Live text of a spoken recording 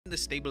the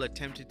stable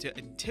attempted to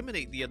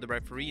intimidate the other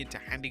referee into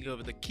handing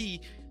over the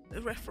key,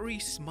 the referee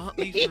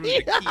smartly threw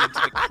the key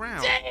into the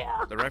crowd.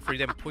 Damn. The referee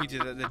then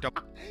pointed at the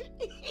dog.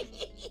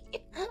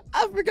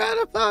 I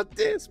forgot about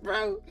this,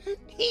 bro.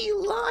 He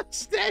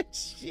launched that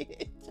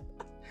shit.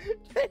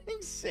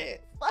 He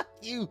said, fuck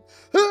you.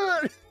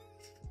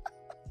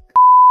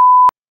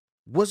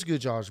 What's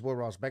good, y'all? It's your boy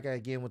Ross back at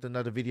again with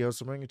another video.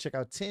 So we're going to check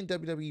out 10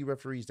 WWE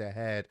referees that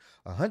had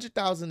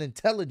 100,000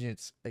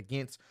 intelligence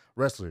against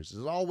wrestlers.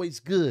 It's always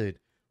good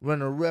when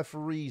the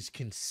referees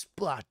can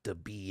spot the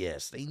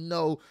BS. They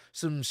know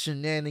some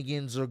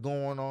shenanigans are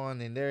going on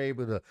and they're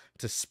able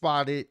to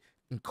spot it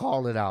and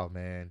call it out,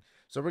 man.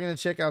 So we're going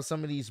to check out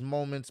some of these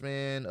moments,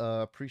 man.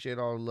 Appreciate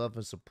all the love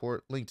and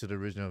support. Link to the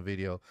original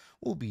video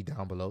will be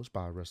down below. It's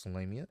by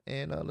WrestleMania.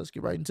 And let's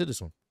get right into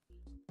this one.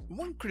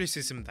 One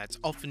criticism that's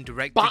often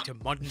directed to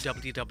modern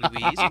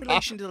WWE is in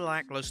relation to the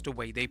lackluster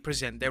way they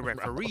present their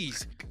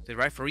referees. The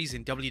referees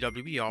in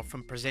WWE are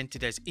often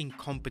presented as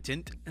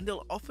incompetent, and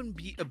they'll often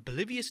be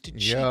oblivious to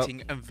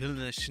cheating and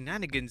villainous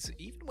shenanigans,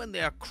 even when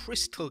they are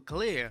crystal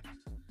clear.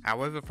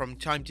 However, from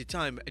time to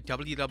time,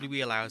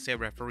 WWE allows their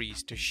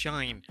referees to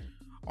shine.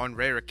 On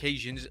rare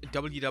occasions,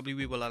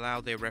 WWE will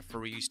allow their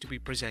referees to be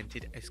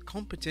presented as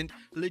competent,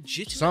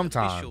 legitimate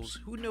officials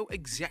who know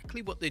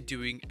exactly what they're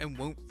doing and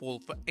won't fall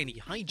for any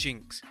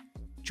hijinks.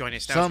 Join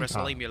us now as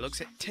WrestleMania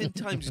looks at 10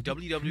 times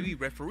WWE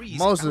referees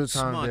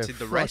outsmarted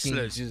the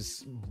wrestlers.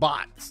 Just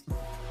bots.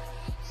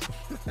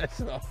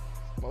 That's all.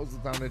 Most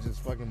of the time they're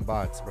just fucking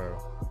bots, bro.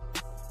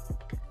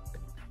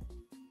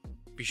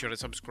 Be sure to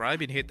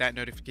subscribe and hit that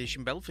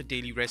notification bell for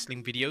daily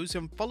wrestling videos,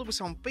 and follow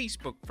us on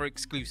Facebook for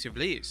exclusive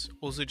lists.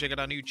 Also check out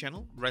our new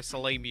channel,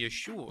 WrestleMania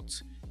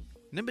Shorts.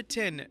 Number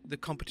 10, the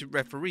competent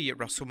referee at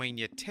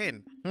WrestleMania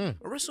 10.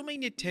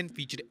 WrestleMania 10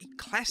 featured a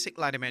classic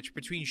ladder match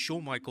between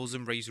Shawn Michaels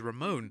and Razor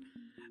Ramon.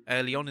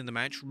 Early on in the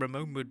match,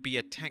 Ramon would be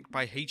attacked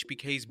by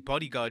HBK's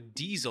bodyguard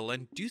Diesel,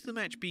 and due to the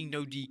match being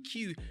no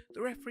DQ,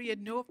 the referee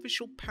had no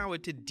official power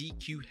to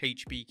DQ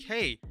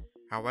HBK.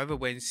 However,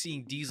 when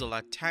seeing Diesel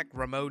attack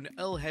Ramon,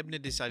 Earl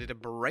Hebner decided to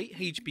berate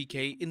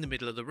HBK in the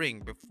middle of the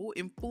ring before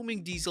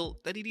informing Diesel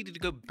that he needed to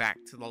go back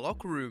to the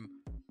locker room.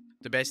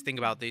 The best thing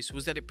about this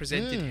was that it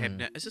presented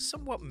Hebner as a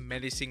somewhat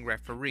menacing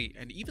referee,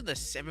 and even the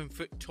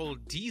 7-foot-tall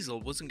Diesel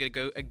wasn't going to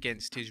go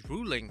against his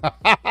ruling.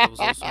 There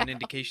was also an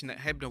indication that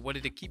Hebner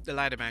wanted to keep the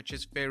ladder match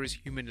as fair as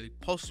humanly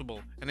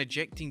possible, and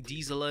ejecting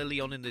Diesel early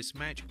on in this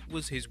match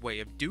was his way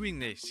of doing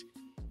this.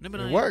 Number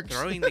 9,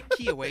 throwing the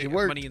key away at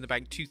Money in the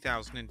Bank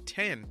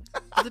 2010.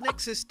 The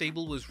Nexus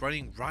stable was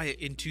running riot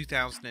in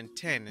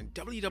 2010, and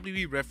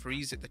WWE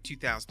referees at the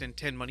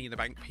 2010 Money in the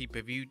Bank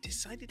pay-per-view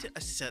decided to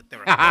assert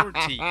their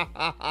authority.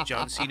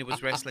 John Cena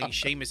was wrestling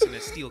Sheamus in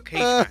a steel cage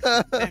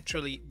match.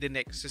 Naturally, the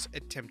Nexus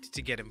attempted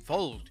to get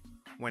involved.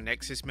 When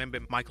Nexus member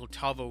Michael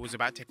Tavo was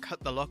about to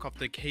cut the lock off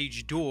the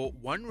cage door,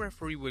 one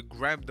referee would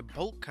grab the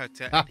bolt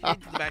cutter and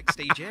head to the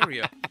backstage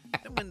area.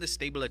 And when the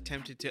stable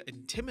attempted to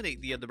intimidate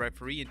the other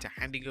referee into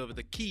handing over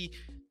the key,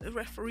 the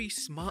referee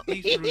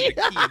smartly threw the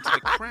key into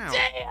the crowd.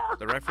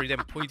 The referee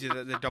then pointed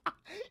at the dog.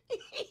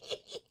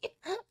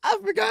 I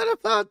forgot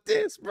about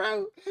this,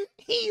 bro.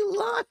 He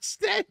launched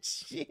that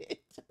shit.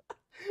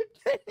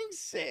 He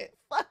said,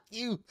 fuck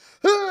you.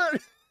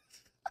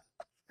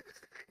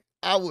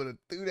 I would have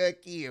threw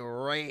that key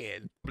and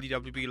ran.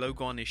 WWE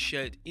logo on his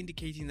shirt,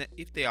 indicating that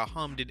if they are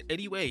harmed in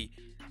any way,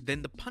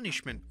 then the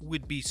punishment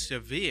would be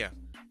severe.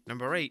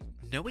 Number 8,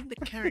 knowing the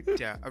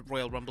character at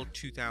Royal Rumble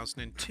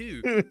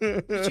 2002.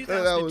 The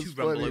 2002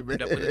 Rumble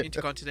opened up with an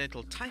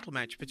Intercontinental title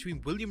match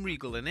between William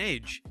Regal and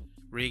Edge.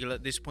 Regal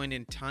at this point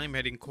in time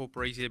had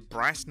incorporated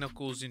brass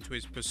knuckles into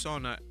his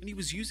persona, and he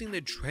was using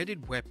the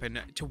dreaded weapon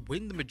to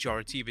win the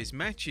majority of his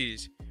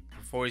matches.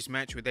 Before his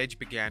match with Edge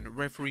began,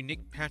 referee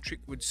Nick Patrick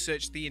would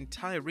search the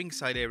entire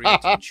ringside area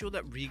to ensure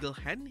that Regal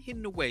hadn't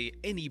hidden away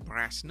any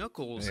brass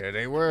knuckles. There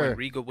they were. When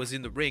Regal was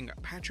in the ring,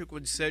 Patrick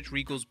would search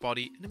Regal's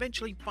body and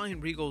eventually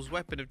find Regal's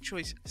weapon of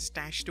choice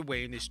stashed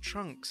away in his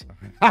trunks.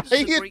 This was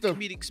a great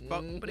comedic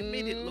spot, but it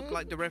made it look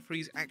like the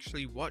referees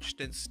actually watched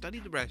and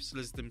studied the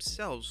wrestlers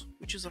themselves,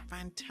 which is a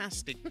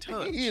fantastic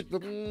touch.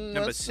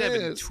 Number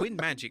 7, Twin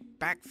Magic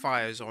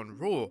backfires on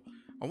Raw.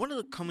 And one of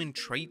the common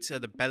traits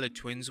of the Bella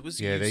twins was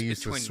the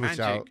Twin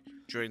Magic.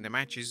 During the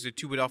matches, the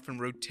two would often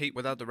rotate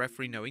without the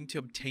referee knowing to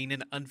obtain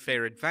an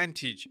unfair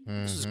advantage.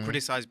 This was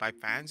criticized by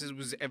fans as it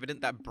was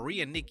evident that Brie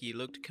and Nikki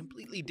looked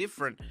completely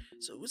different,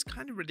 so it was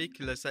kind of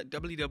ridiculous that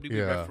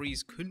WWE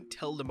referees couldn't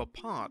tell them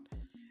apart.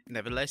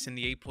 Nevertheless, in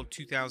the April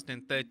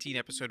 2013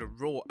 episode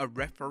of Raw, a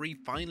referee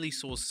finally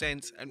saw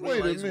sense and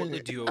realized what the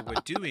duo were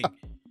doing.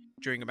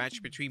 During a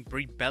match between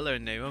Brie Bella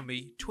and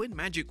Naomi, Twin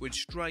Magic would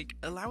strike,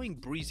 allowing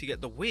Brie to get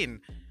the win.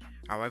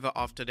 However,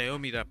 after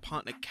Naomi and her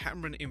partner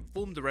Cameron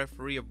informed the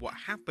referee of what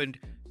happened,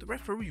 the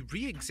referee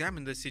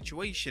re-examined the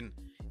situation.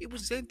 It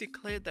was then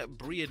declared that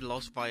Brie had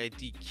lost via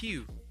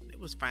DQ.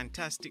 It was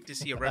fantastic to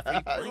see a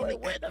referee finally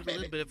act with a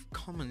little bit of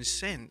common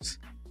sense.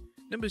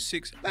 Number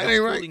 6,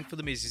 falling for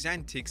the Miz's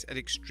antics at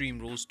Extreme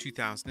Rules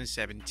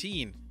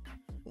 2017.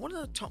 One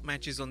of the top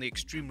matches on the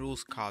Extreme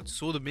Rules card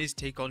saw The Miz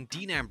take on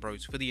Dean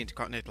Ambrose for the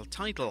Intercontinental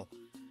title.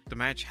 The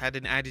match had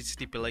an added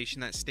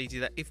stipulation that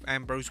stated that if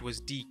Ambrose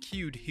was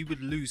DQ'd, he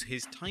would lose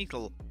his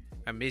title.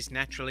 And Miz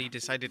naturally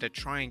decided to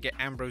try and get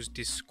Ambrose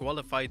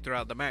disqualified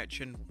throughout the match,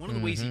 and one of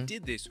the ways he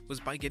did this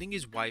was by getting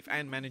his wife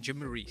and manager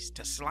Maurice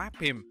to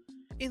slap him.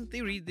 In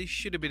theory, this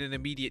should have been an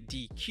immediate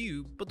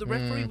DQ, but the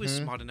referee was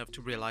smart enough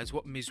to realize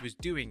what Miz was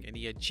doing, and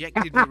he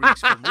ejected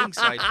Maurice from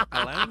ringside,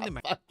 allowing the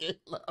match.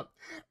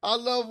 I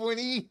love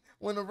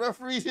when the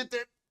referees hit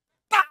their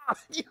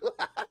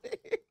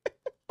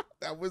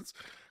that was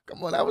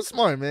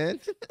smart,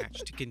 man. Match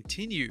to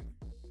continue.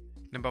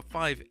 Number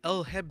 5,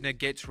 Earl Hebner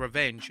gets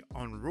revenge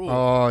on Raw.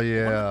 Oh, One of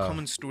yeah. the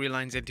common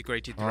storylines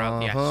integrated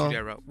throughout the Attitude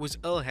Era was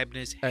Earl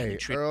Hebner's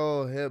hatred.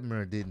 Earl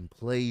Hebner didn't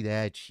play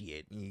that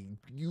shit.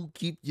 You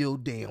keep your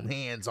damn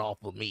hands off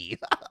of me.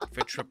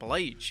 For Triple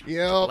H.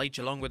 Yep. Triple H,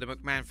 along with the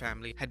McMahon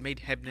family, had made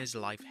Hebner's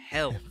life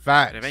hell.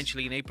 Facts. And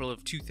eventually, in April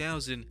of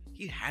 2000,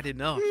 he had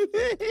enough.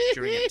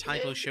 During a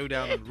title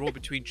showdown on Raw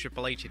between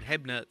Triple H and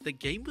Hebner, the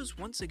game was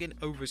once again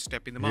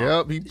overstepping the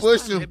mark. Yep, he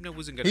pushed him. Hebner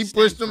wasn't going to He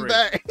stand pushed him for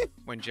back. it.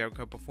 When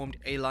Jericho performed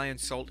a lion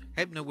salt,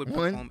 Hebner would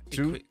 1, perform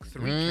 2, a quick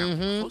 3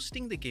 count,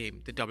 costing the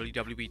game the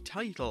WWE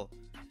title.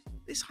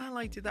 This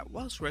highlighted that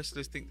whilst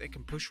wrestlers think they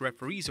can push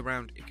referees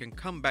around, it can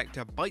come back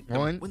to bite them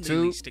 1, when they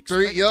 2, least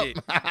 3, expect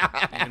it.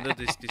 yep. Even though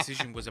this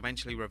decision was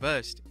eventually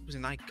reversed, it was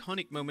an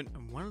iconic moment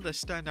and one of the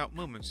standout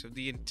moments of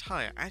the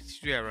entire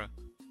Attitude Era.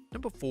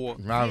 Number 4,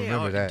 I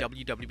remember that.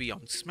 WWE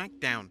on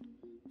SmackDown.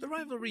 The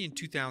rivalry in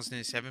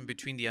 2007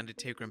 between The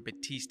Undertaker and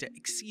Batista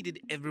exceeded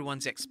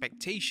everyone's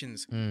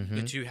expectations.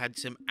 The two had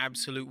some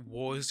absolute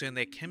wars, and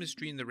their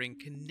chemistry in the ring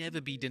can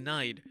never be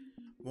denied.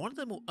 One of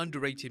the more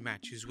underrated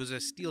matches was a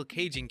steel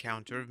cage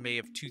encounter of May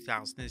of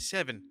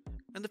 2007,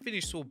 and the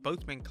finish saw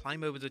both men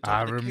climb over the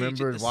top of the cage at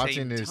remember the watching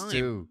same this time.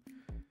 too.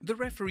 The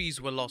referees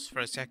were lost for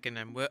a second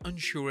and were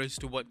unsure as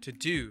to what to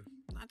do.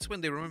 That's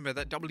when they remembered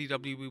that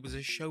WWE was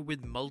a show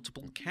with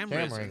multiple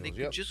cameras and they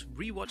could just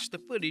rewatch the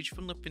footage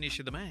from the finish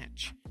of the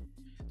match.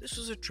 This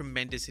was a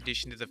tremendous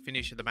addition to the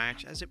finish of the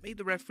match as it made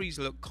the referees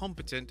look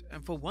competent,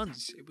 and for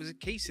once, it was a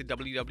case of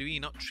WWE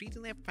not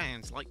treating their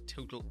fans like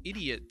total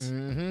idiots.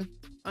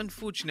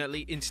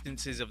 Unfortunately,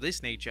 instances of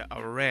this nature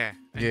are rare,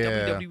 and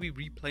WWE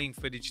replaying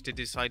footage to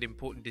decide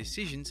important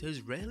decisions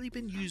has rarely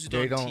been used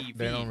on TV.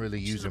 They don't really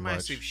use it much.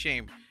 Which is a massive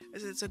shame,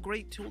 as it's a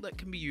great tool that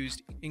can be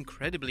used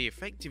incredibly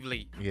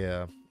effectively.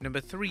 Yeah.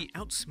 Number 3,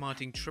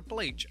 outsmarting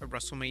Triple H at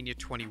WrestleMania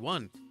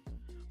 21.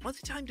 By the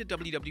time the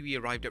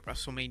WWE arrived at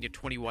WrestleMania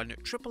 21,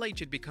 Triple H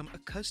had become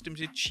accustomed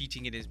to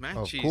cheating in his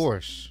matches. Of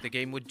course. The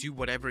game would do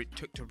whatever it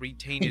took to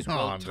retain his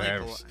world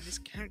title, and his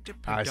character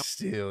I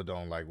still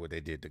don't like what they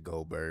did to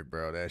Goldberg,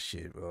 bro. That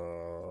shit,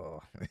 to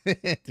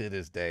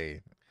this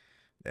day,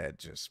 that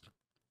just,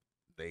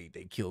 they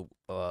killed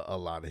a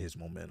lot of his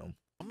momentum.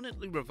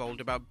 Predominantly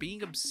revolved about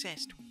being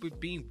obsessed with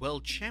being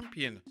world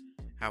champion.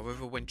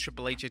 However, when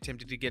Triple H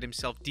attempted to get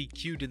himself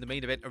DQ'd in the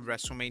main event of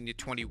WrestleMania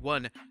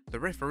 21, the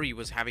referee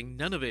was having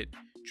none of it.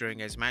 During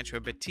his match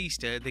with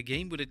Batista, the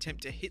game would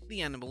attempt to hit the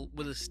animal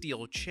with a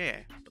steel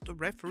chair, but the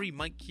referee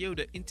Mike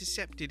Chioda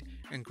intercepted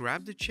and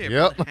grabbed the chair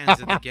from the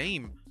hands of the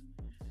game.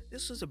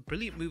 This was a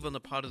brilliant move on the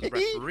part of the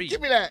referee.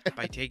 Give me that.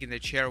 By taking the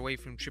chair away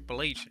from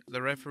Triple H,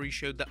 the referee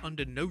showed that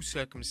under no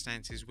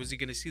circumstances was he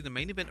going to see the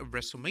main event of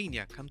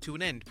WrestleMania come to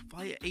an end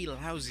via a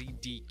lousy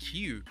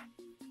DQ.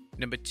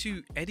 Number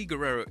 2, Eddie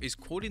Guerrero is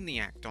caught in the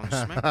act on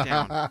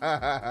SmackDown.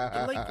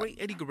 The late great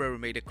Eddie Guerrero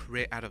made a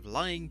career out of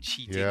lying,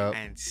 cheating,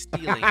 and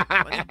stealing,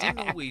 but it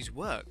didn't always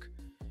work.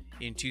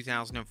 In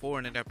 2004,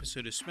 in an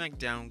episode of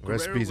SmackDown,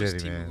 Guerrero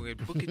was teaming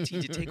with Booker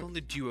T to take on the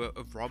duo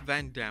of Rob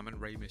Van Dam and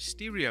Rey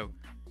Mysterio.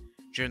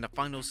 During the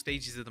final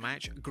stages of the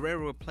match,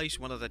 Guerrero replaced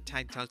one of the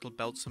tag title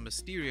belts on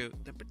Mysterio,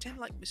 then pretended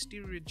like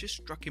Mysterio just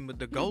struck him with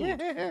the gold.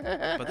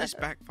 But this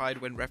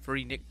backfired when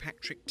referee Nick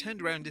Patrick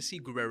turned around to see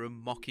Guerrero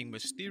mocking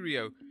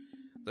Mysterio.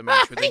 The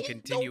match would then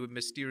continue with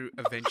Mysterio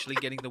eventually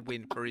getting the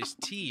win for his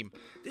team.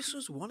 This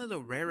was one of the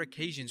rare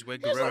occasions where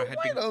Guerrero had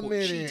been caught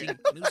cheating, and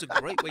it was a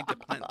great way to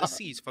plant the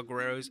seeds for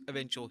Guerrero's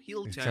eventual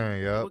heel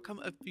turn that would come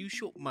a few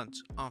short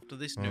months after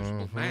this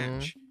notable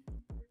match.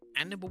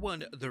 And number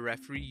 1, the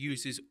referee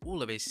uses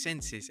all of his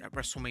senses at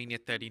WrestleMania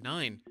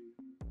 39.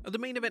 The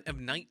main event of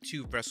Night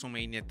 2 of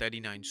WrestleMania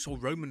 39 saw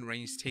Roman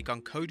Reigns take on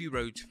Cody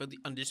Rhodes for the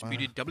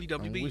undisputed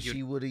WWE. I wish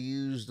he would have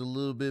used a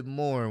little bit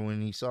more when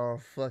he saw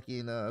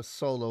fucking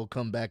Solo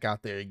come back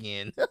out there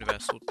again.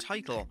 Universal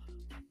title.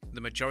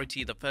 The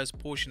majority of the first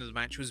portion of the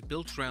match was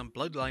built around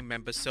Bloodline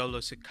member Solo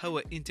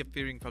Sikoa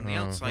interfering from the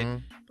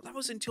outside, but that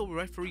was until the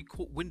referee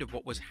caught wind of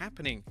what was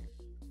happening.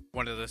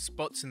 One of the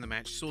spots in the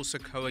match saw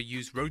Sikoa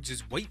use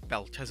Rhodes' weight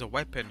belt as a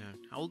weapon, and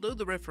although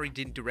the referee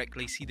didn't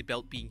directly see the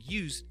belt being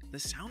used, the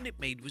sound it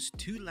made was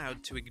too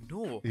loud to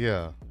ignore.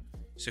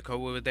 Sikoa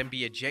would then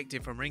be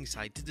ejected from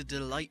ringside to the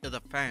delight of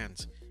the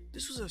fans.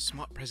 This was a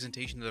smart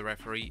presentation of the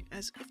referee,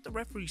 as if the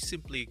referee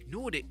simply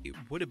ignored it, it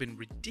would have been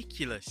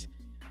ridiculous.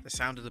 The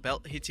sound of the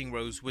belt hitting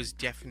Rhodes was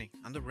deafening,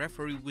 and the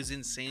referee was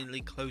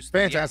insanely close to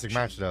the action,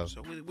 match though.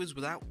 so it was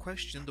without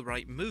question the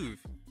right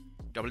move.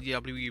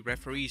 WWE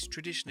referees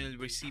traditionally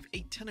receive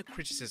a ton of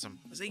criticism,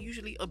 as they're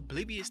usually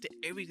oblivious to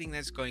everything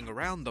that's going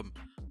around them.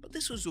 But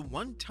this was the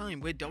one time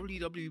where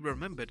WWE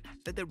remembered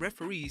that the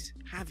referees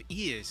have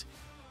ears.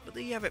 But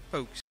there you have it,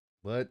 folks.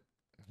 But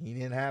he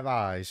didn't have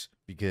eyes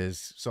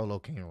because Solo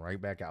came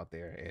right back out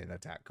there and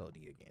attacked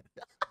Cody again.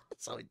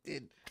 So it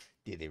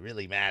did it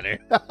really matter?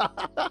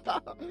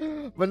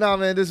 But no,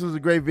 man, this was a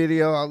great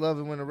video. I love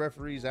it when the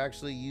referees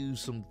actually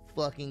use some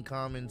fucking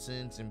common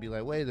sense and be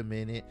like, wait a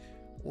minute,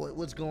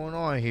 what's going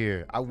on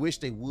here? I wish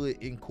they would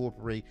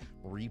incorporate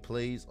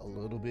replays a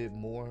little bit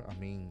more. I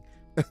mean,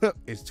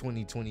 it's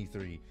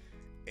 2023.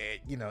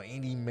 You know,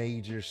 any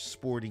major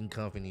sporting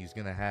company is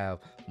gonna have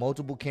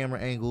multiple camera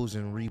angles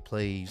and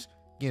replays,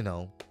 you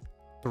know,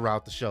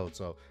 throughout the show.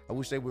 So I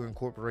wish they would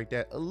incorporate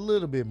that a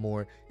little bit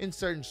more in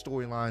certain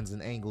storylines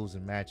and angles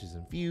and matches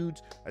and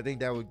feuds. I think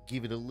that would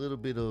give it a little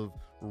bit of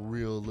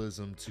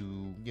realism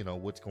to, you know,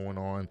 what's going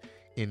on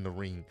in the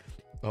ring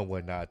or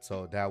whatnot.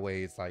 So that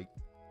way it's like,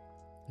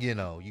 you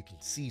know, you can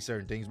see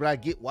certain things. But I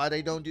get why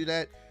they don't do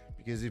that,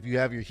 because if you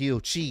have your heel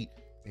cheat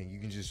and you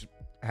can just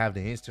have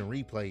the instant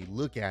replay,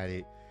 look at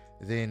it,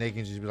 then they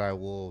can just be like,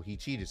 well, he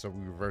cheated, so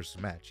we reverse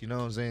the match. You know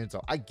what I'm saying?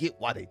 So I get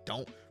why they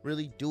don't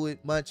really do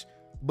it much,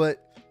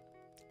 but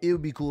it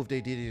would be cool if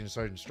they did it in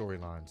certain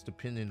storylines,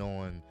 depending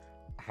on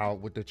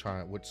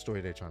what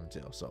story they're trying to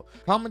tell. So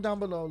comment down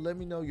below, let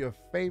me know your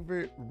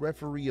favorite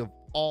referee of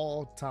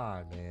all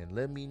time, man.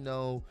 Let me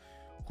know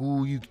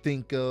who you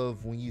think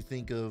of when you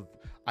think of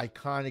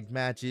iconic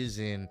matches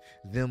and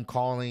them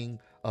calling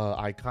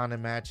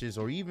iconic matches,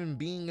 or even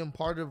being in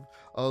part of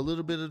a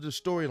little bit of the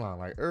storyline,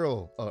 like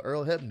Earl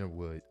Hebner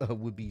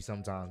would be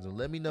sometimes. And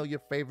let me know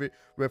your favorite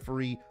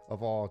referee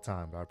of all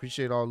time. But I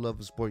appreciate all the love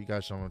and support you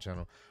guys show on the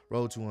channel.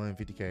 Road to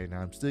 150K. Now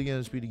I'm still getting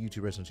the speed of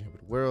YouTube wrestling champion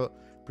of the world.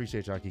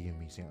 Appreciate y'all keeping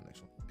me. See you on the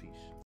next one.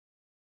 Peace.